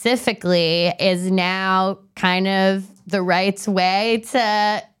specifically is now kind of the right way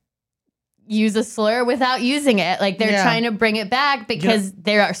to use a slur without using it. Like they're trying to bring it back because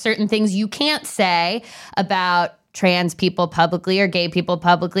there are certain things you can't say about trans people publicly or gay people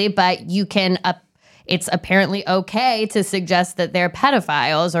publicly, but you can, it's apparently okay to suggest that they're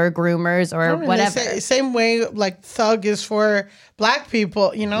pedophiles or groomers or whatever. Same way like thug is for black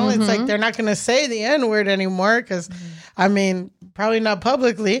people, it's like they're not going to say the N-word anymore because, probably not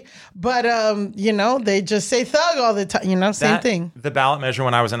publicly, but, they just say thug all the time, same thing. The ballot measure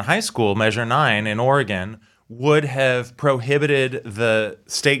when I was in high school, Measure 9 in Oregon, would have prohibited the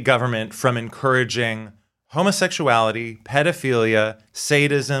state government from encouraging homosexuality, pedophilia,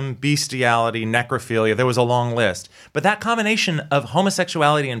 sadism, bestiality, necrophilia. There was a long list. But that combination of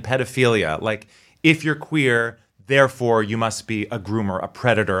homosexuality and pedophilia, like if you're queer, therefore you must be a groomer, a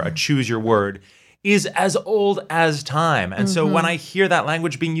predator, a choose your word, is as old as time. And so when I hear that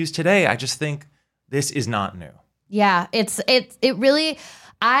language being used today, I just think this is not new. Yeah, it really,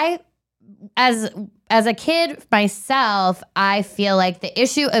 as a kid myself, I feel like the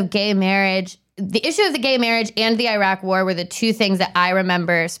issue of the gay marriage and the Iraq War were the two things that I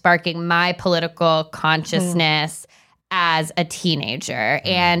remember sparking my political consciousness as a teenager.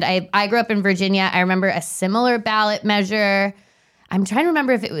 And I grew up in Virginia. I remember a similar ballot measure. I'm trying to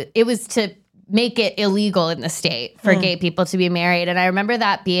remember if it was to make it illegal in the state for gay people to be married. And I remember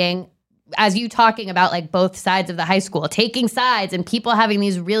that being, as you talking about like both sides of the high school, taking sides and people having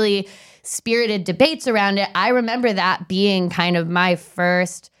these really spirited debates around it. I remember that being kind of my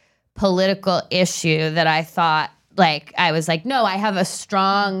first political issue that I thought, like, I was like, no, I have a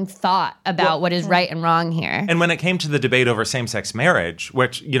strong thought about what is right and wrong here. And when it came to the debate over same-sex marriage,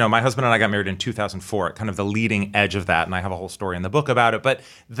 which, you know, my husband and I got married in 2004, kind of the leading edge of that, and I have a whole story in the book about it. But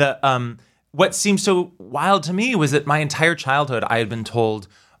what seemed so wild to me was that my entire childhood I had been told,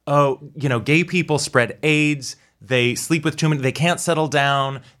 oh, you know, gay people spread AIDS, they sleep with too many, they can't settle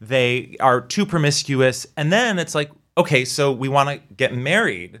down, they are too promiscuous. And then it's like, okay, so we want to get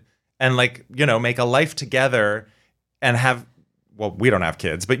married and, like, you know, make a life together and have, well, we don't have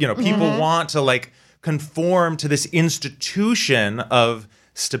kids, but, you know, people want to, like, conform to this institution of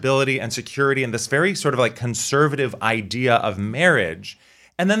stability and security and this very sort of, like, conservative idea of marriage.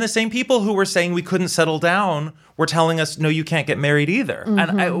 And then the same people who were saying we couldn't settle down were telling us, no, you can't get married either.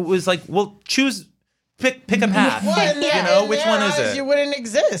 And I was like, well, pick a path. You know, which one is it? You wouldn't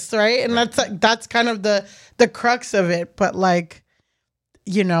exist, right? And that's kind of the crux of it. But, like,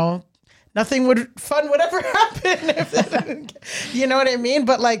 you know, nothing fun would ever happen if you know what I mean?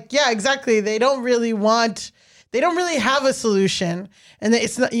 But, like, yeah, exactly. They don't really have a solution. And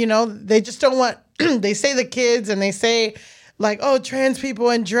it's not, you know, they just don't want, they say the kids and they say, like, oh, trans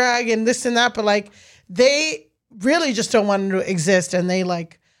people and drag and this and that. But, like, they really just don't want them to exist. And they,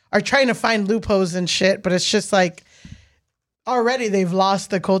 like, are trying to find loopholes and shit. But it's just, like, already they've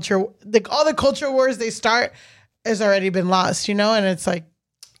lost the culture. Like, all the culture wars they start has already been lost, you know? And it's like,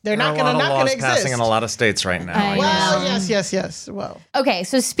 they're not going to exist. Passing in a lot of states right now. Well, yes. Well, okay.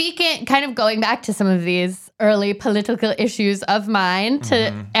 So kind of going back to some of these early political issues of mine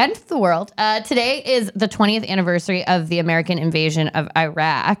to end the world. Today is the 20th anniversary of the American invasion of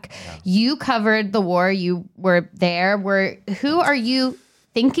Iraq. Yeah. You covered the war. You were there. Who are you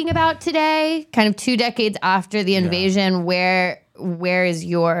thinking about today? Kind of 2 decades after the invasion. Yeah. Where is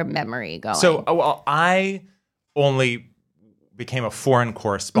your memory going? So, well, I only became a foreign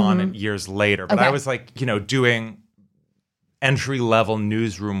correspondent years later, but I was, like, you know, doing entry-level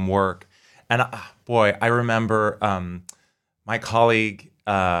newsroom work. And boy, I remember my colleague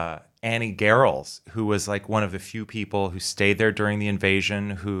Annie Garrels, who was, like, one of the few people who stayed there during the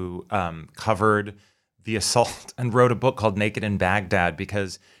invasion, who covered the assault and wrote a book called Naked in Baghdad,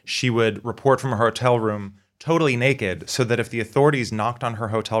 because she would report from her hotel room totally naked, so that if the authorities knocked on her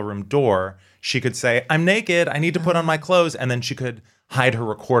hotel room door, she could say, I'm naked, I need to put on my clothes, and then she could hide her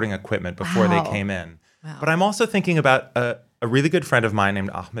recording equipment before they came in. Wow. But I'm also thinking about a really good friend of mine named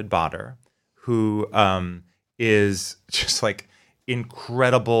Ahmed Badr, who is just, like,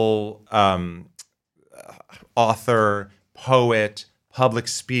 incredible author, poet, public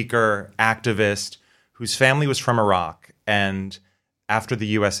speaker, activist, whose family was from Iraq, and after the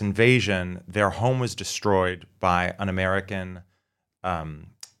U.S. invasion, their home was destroyed by an American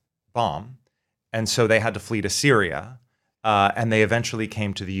bomb. And so they had to flee to Syria. And they eventually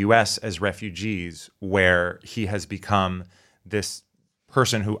came to the U.S. as refugees, where he has become this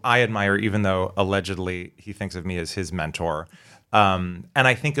person who I admire, even though allegedly he thinks of me as his mentor. And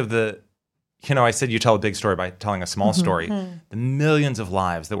I think of I said you tell a big story by telling a small story. The millions of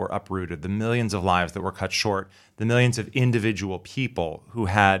lives that were uprooted, the millions of lives that were cut short, the millions of individual people who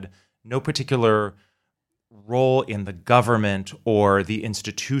had no particular role in the government or the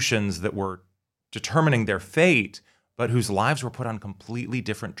institutions that were determining their fate, but whose lives were put on completely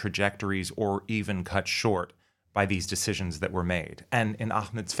different trajectories or even cut short by these decisions that were made. And in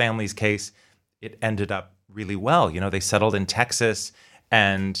Ahmed's family's case, it ended up really well. You know, they settled in Texas,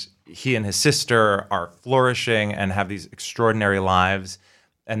 and he and his sister are flourishing and have these extraordinary lives.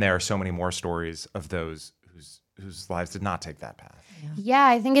 And there are so many more stories of those whose lives did not take that path. Yeah,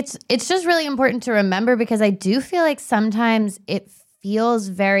 I think it's just really important to remember, because I do feel like sometimes it feels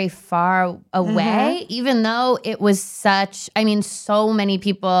very far away, even though it was so many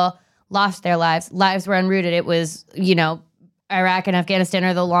people lost their lives. Lives were unrooted. It was, you know, Iraq and Afghanistan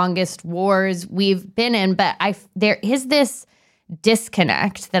are the longest wars we've been in. But there is this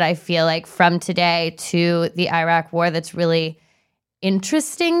disconnect that I feel like from today to the Iraq war that's really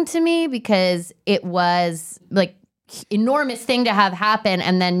interesting to me because it was like enormous thing to have happen,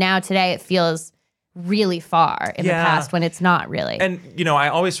 and then now today it feels really far in the past when it's not really. And I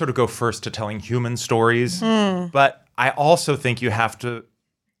always sort of go first to telling human stories, but I also think you have to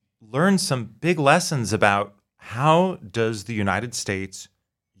learn some big lessons about how does the United States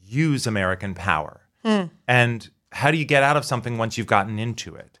use American power, and how do you get out of something once you've gotten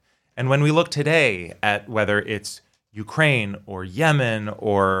into it? And when we look today at whether it's Ukraine or Yemen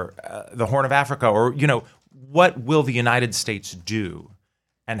or the Horn of Africa or, what will the United States do?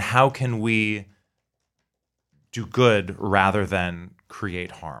 And how can we do good rather than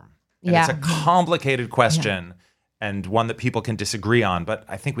create harm? And it's a complicated question and one that people can disagree on. But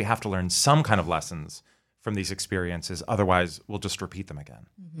I think we have to learn some kind of lessons from these experiences. Otherwise, we'll just repeat them again.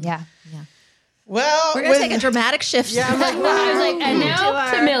 Yeah. Well, we're going to take a dramatic shift. Yeah, I'm like, wow. I was like, and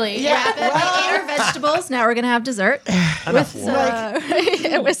now to Millie. Yeah, we ate our vegetables. Now we're going to have dessert with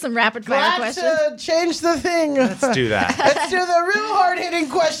some rapid fire questions. To change the thing. Let's do that. Let's do the real hard-hitting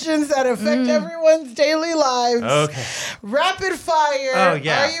questions that affect everyone's daily lives. Okay. Rapid fire. Oh,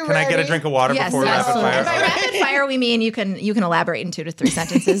 yeah. Are you Can ready? I get a drink of water before rapid fire? And by rapid fire, we mean you can elaborate in 2 to 3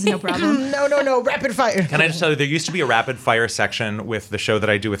 sentences. No problem. No. Rapid fire. Can I just tell you, there used to be a rapid fire section with the show that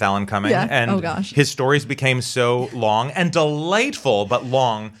I do with Alan Cumming. Yeah. And Oh, gosh. his stories became so long and delightful, but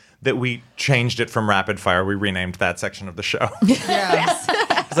long, that we changed it from rapid fire. We renamed that section of the show. Yes.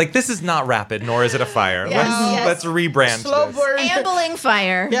 It's like, this is not rapid, nor is it a fire. Yes. Let's rebrand Slow this. burn. Ambling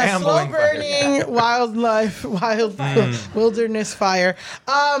fire. Yeah, Ambling slow burning wildlife, wilderness fire.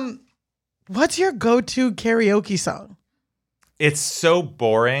 What's your go-to karaoke song? It's so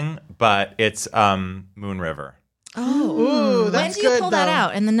boring, but it's Moon River. Ooh, that's when do you good, pull that though.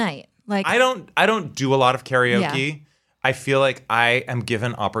 out in the night? Like I don't do a lot of karaoke. Yeah. I feel like I am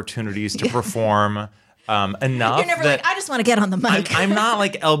given opportunities to perform enough. You're never that like, I just want to get on the mic. I'm not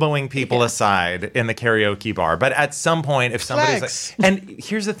like elbowing people aside in the karaoke bar, but at some point, if somebody's Flex. like, and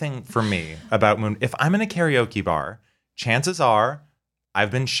here's the thing for me about Moon, if I'm in a karaoke bar, chances are I've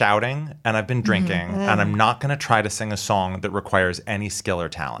been shouting and I've been drinking, and I'm not going to try to sing a song that requires any skill or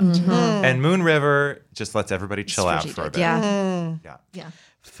talent. And Moon River just lets everybody chill out for a bit. Yeah.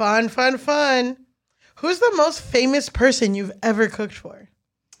 Fun. Who's the most famous person you've ever cooked for?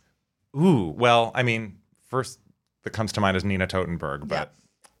 Ooh, well, I mean, first that comes to mind is Nina Totenberg, but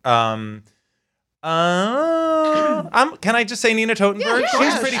can I just say Nina Totenberg?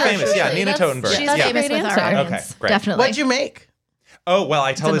 She's pretty famous. Yeah, Nina Totenberg. She's yeah. famous with our answer. audience. Okay, great. Definitely. What'd you make? Oh, well,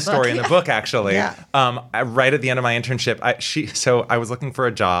 I tell in this the book. story in the book, actually. Yeah. Right at the end of my internship, so I was looking for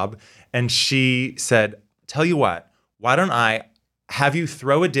a job, and she said, tell you what, why don't I have you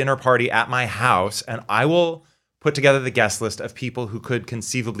throw a dinner party at my house, and I will put together the guest list of people who could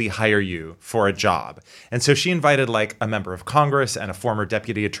conceivably hire you for a job. And so she invited like a member of Congress and a former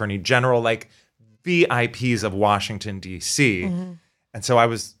deputy attorney general, like VIPs of Washington, D.C. And so I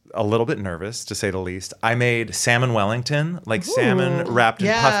was a little bit nervous, to say the least. I made salmon Wellington, like salmon wrapped in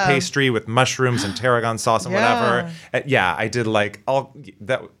puff pastry with mushrooms and tarragon sauce and whatever. I did like all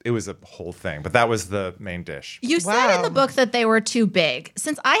that. It was a whole thing, but that was the main dish. You said in the book that they were too big.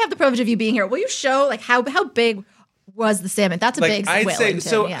 Since I have the privilege of you being here, will you show like how big was the salmon? That's a big I'd say Wellington,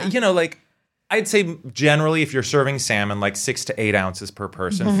 so. yeah. I'd say generally, if you're serving salmon, like 6 to 8 ounces per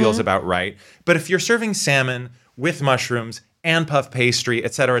person feels about right. But if you're serving salmon with mushrooms and puff pastry,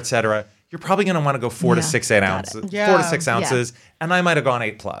 et cetera, you're probably going to want to go 4 to 6 ounces. 4 to 6 ounces, and I might have gone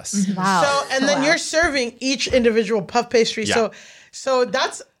 8+. Wow. So, and then you're serving each individual puff pastry. Yeah. So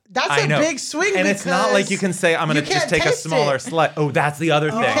that's a big swing. And it's not like you can say, I'm going to just take a smaller slice. Oh, that's the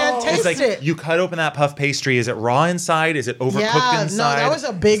other thing. You can't taste it's like, it. You cut open that puff pastry. Is it raw inside? Is it overcooked inside? No, that was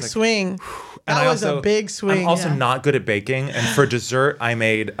a big swing. That was a big swing. I'm also not good at baking. And for dessert, I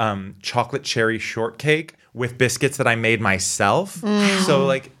made chocolate cherry shortcake with biscuits that I made myself. So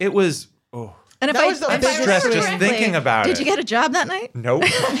like it was... And if That I was the if I biggest remember stress just correctly, thinking about Did it. you get a job that night? Nope.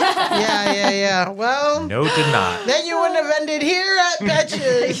 Yeah. Well, No, did not. then you wouldn't have ended here at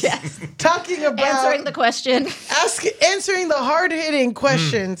Betches. Yes. Talking about Answering the question. answering the hard-hitting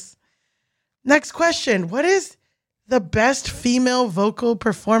questions. Next question. What is the best female vocal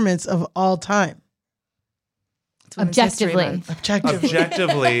performance of all time? It's Women's History Objectively. Month.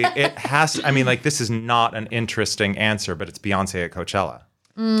 Objectively, it has to, I mean, like, this is not an interesting answer, but it's Beyonce at Coachella.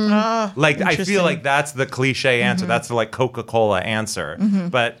 Like, I Interesting. feel like that's the cliche answer. That's the like Coca-Cola answer.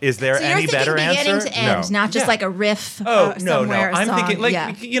 But is there So you're any thinking better beginning answer? to end, not just like a riff. Oh, no. somewhere, I'm song. thinking,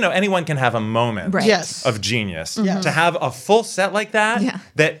 like, anyone can have a moment Right. Yes. of genius. Yes. To have a full set like that,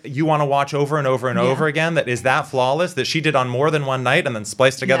 that you want to watch over and over and over again, that is that flawless, that she did on more than one night and then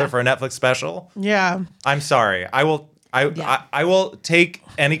spliced together for a Netflix special. Yeah. I'm sorry. I will I will take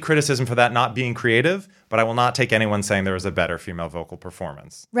any criticism for that not being creative, but I will not take anyone saying there was a better female vocal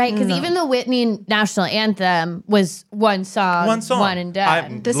performance. Right, because even the Whitney national anthem was one song, one and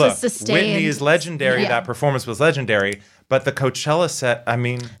done. This is sustained. Whitney is legendary. Yeah. That performance was legendary. But the Coachella set, I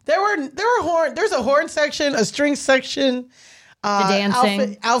mean, there were horn. There's a horn section, a string section. The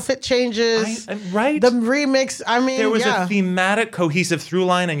dancing. Outfit changes. Right. The remix. I mean, there was a thematic, cohesive through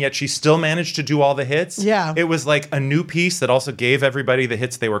line, and yet she still managed to do all the hits. Yeah. It was like a new piece that also gave everybody the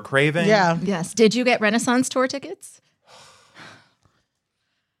hits they were craving. Yeah. Yes. Did you get Renaissance tour tickets?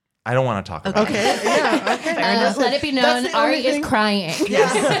 I don't want to talk about it. Yeah. Okay. Fair enough. Let it be known, Ari is crying.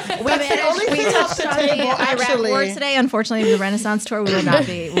 Yeah. We talked on the Iraq War today. Unfortunately, the Renaissance tour will not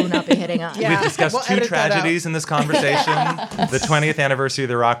be hitting on. We've discussed two tragedies in this conversation: the 20th anniversary of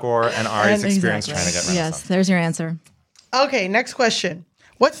the Iraq War and Ari's experience trying to get Renaissance. Yes, there's your answer. Okay, next question.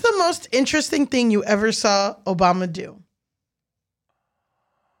 What's the most interesting thing you ever saw Obama do?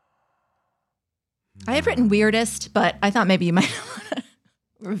 I had written weirdest, but I thought maybe you might want to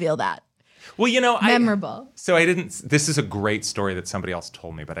reveal that. Well, memorable. This is a great story that somebody else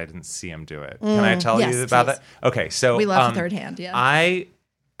told me, but I didn't see him do it. Can I tell you about that? Okay, so we love the third hand. Yeah. I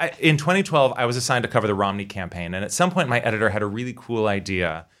in 2012, I was assigned to cover the Romney campaign, and at some point, my editor had a really cool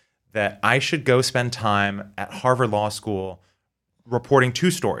idea that I should go spend time at Harvard Law School reporting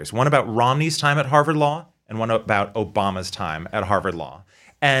two stories: one about Romney's time at Harvard Law, and one about Obama's time at Harvard Law.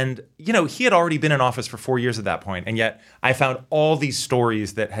 And, he had already been in office for 4 years at that point, and yet I found all these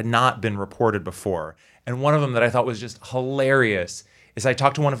stories that had not been reported before. And one of them that I thought was just hilarious is I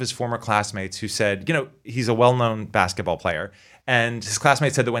talked to one of his former classmates who said, he's a well-known basketball player, and his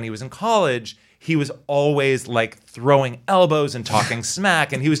classmate said that when he was in college, he was always like throwing elbows and talking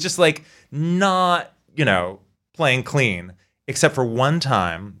smack, and he was just like not, playing clean, except for one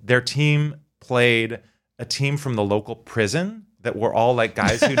time their team played a team from the local prison that were all like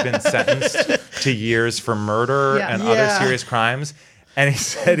guys who'd been sentenced to years for murder and other serious crimes. And he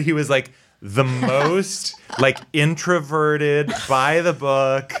said he was like the most like introverted, by the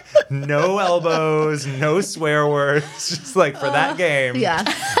book, no elbows, no swear words, just like for that game. Yeah.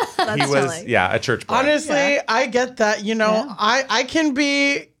 He was, a church boy. Honestly, I get that. I can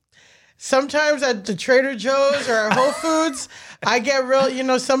be sometimes at the Trader Joe's or at Whole Foods. I get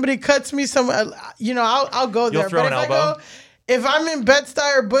real, somebody cuts me I'll go there. You'll throw an elbow? If I'm in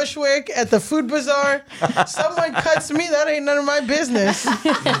Bed-Stuy or Bushwick at the food bazaar, someone cuts me, that ain't none of my business.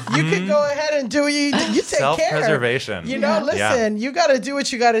 You can go ahead and do you take care. Self-preservation. Listen, you got to do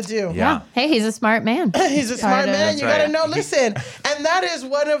what you got to do. Yeah. Hey, he's a smart man. He's a smart man. You got to right. know, listen. And that is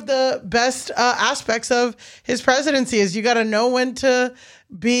one of the best aspects of his presidency is you got to know when to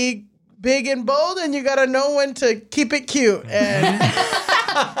be big and bold, and you got to know when to keep it cute. And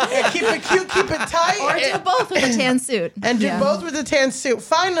keep it cute, keep it tight. Or do both with a tan suit. And do both with a tan suit.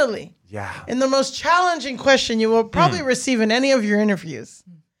 Finally, in the most challenging question you will probably receive in any of your interviews,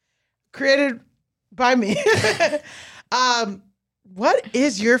 created by me. What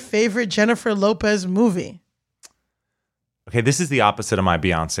is your favorite Jennifer Lopez movie? Okay, this is the opposite of my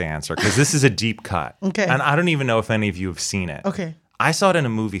Beyonce answer because this is a deep cut. Okay. And I don't even know if any of you have seen it. Okay. I saw it in a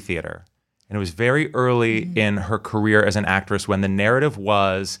movie theater. And it was very early in her career as an actress when the narrative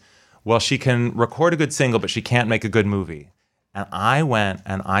was, well, she can record a good single, but she can't make a good movie. And I went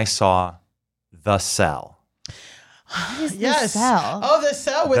and I saw The Cell. The Cell? Oh, The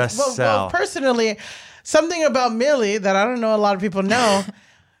Cell. Well, personally, something about Millie that I don't know a lot of people know.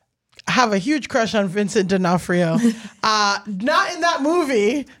 I have a huge crush on Vincent D'Onofrio. Not in that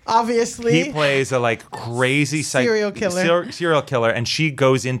movie, obviously. He plays a crazy serial killer, and she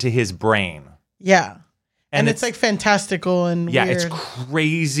goes into his brain. Yeah. And it's like fantastical and weird. It's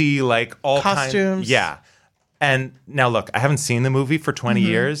crazy, like all costumes. Yeah. And now look, I haven't seen the movie for 20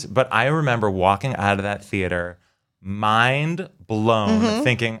 years, but I remember walking out of that theater, mind blown,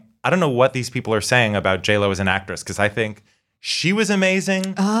 thinking, I don't know what these people are saying about J-Lo as an actress, because I think she was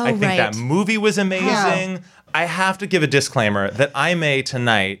amazing. Oh, I think that movie was amazing. Yeah. I have to give a disclaimer that I may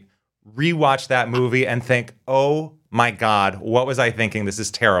tonight rewatch that movie and think, oh my God, what was I thinking? This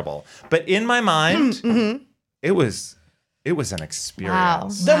is terrible. But in my mind, it was an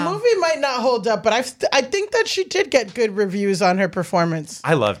experience. The movie might not hold up, but I think that she did get good reviews on her performance.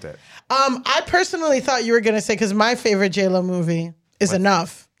 I loved it. I personally thought you were going to say, because my favorite J-Lo movie is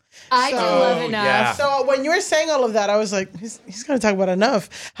Enough. I do love Enough. Yeah. So when you were saying all of that, I was like, he's going to talk about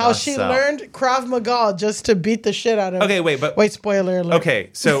Enough. How she learned Krav Maga just to beat the shit out of Okay, wait, spoiler alert. Okay,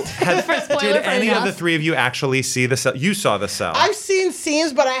 so did any Enough? of the three of you actually see The Cell? You saw The Cell. I've seen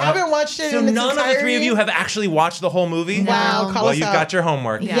scenes, but I haven't watched it in its none entirety. of the three of you have actually watched the whole movie? Wow, call Well, us you've out. got your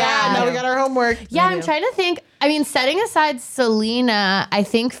homework. Yeah, now we got our homework. Yeah, I'm trying to think. I mean, setting aside Selena, I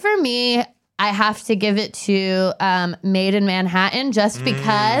think for me, I have to give it to Made in Manhattan just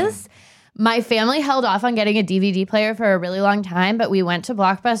because my family held off on getting a DVD player for a really long time, but we went to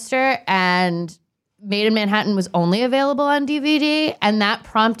Blockbuster and Made in Manhattan was only available on DVD, and that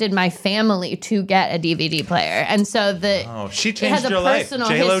prompted my family to get a DVD player. And so she changed your life.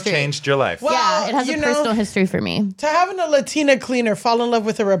 J-Lo changed your life. Well, yeah, it has a personal history for me. To having a Latina cleaner fall in love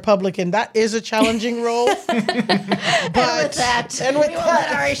with a Republican, that is a challenging role. But And with that,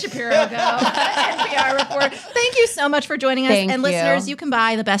 let Ari Shapiro go. NPR report. Thank you so much for joining us. Thank and you. listeners, you can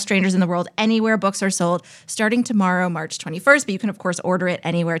buy The Best Strangers in the World anywhere books are sold starting tomorrow, March 21st. But you can, of course, order it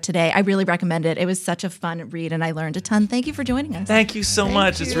anywhere today. I really recommend it. It was such a fun read, and I learned a ton. Thank you for joining us. Thank you so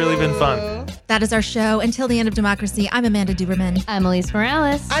much. It's really been fun. That is our show. Until the end of democracy, I'm Amanda Duberman. I'm Elise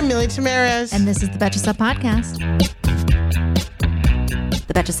Morales. I'm Millie Tamaris. And this is the Betches Up Podcast.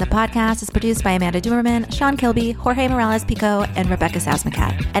 The Betches Up Podcast is produced by Amanda Duberman, Sean Kilby, Jorge Morales-Pico, and Rebecca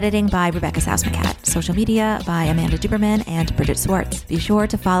Sausmacat. Editing by Rebecca Sausmacat. Social media by Amanda Duberman and Bridget Swartz. Be sure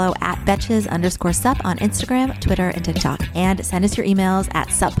to follow at Betches_Sup on Instagram, Twitter, and TikTok. And send us your emails at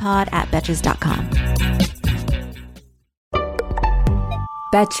suppod@betches.com.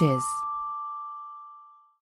 Betches.